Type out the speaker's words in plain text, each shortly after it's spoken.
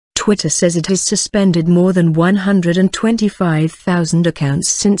Twitter says it has suspended more than 125,000 accounts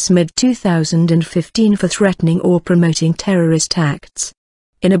since mid-2015 for threatening or promoting terrorist acts.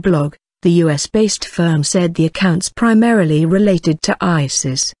 In a blog, the US-based firm said the accounts primarily related to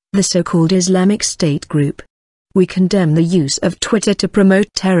ISIS, the so-called Islamic State group. "We condemn the use of Twitter to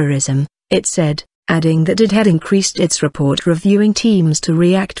promote terrorism," it said, adding that it had increased its report reviewing teams to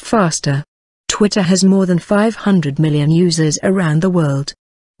react faster. Twitter has more than 500 million users around the world.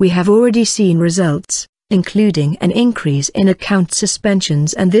 "We have already seen results, including an increase in account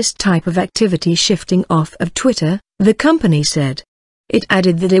suspensions and this type of activity shifting off of Twitter," the company said. It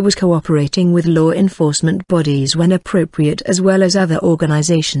added that it was cooperating with law enforcement bodies when appropriate as well as other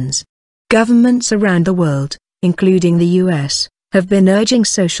organizations. Governments around the world, including the US, have been urging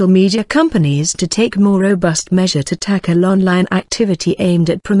social media companies to take more robust measures to tackle online activity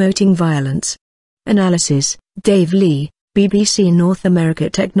aimed at promoting violence. Analysis: Dave Lee, BBC North America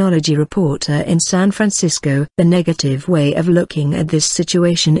technology reporter in San Francisco. The negative way of looking at this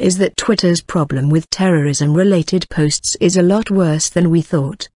situation is that Twitter's problem with terrorism-related posts is a lot worse than we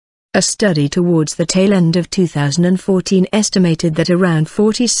thought. A study towards the tail end of 2014 estimated that around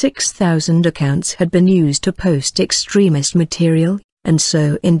 46,000 accounts had been used to post extremist material, and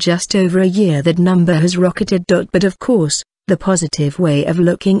so in just over a year that number has rocketed. But of course, the positive way of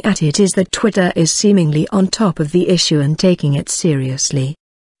looking at it is that Twitter is seemingly on top of the issue and taking it seriously.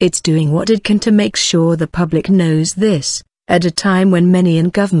 It's doing what it can to make sure the public knows this, at a time when many in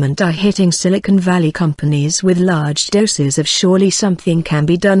government are hitting Silicon Valley companies with large doses of "surely something can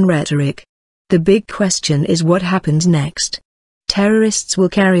be done" rhetoric. The big question is what happens next. Terrorists will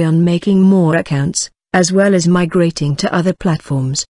carry on making more accounts, as well as migrating to other platforms.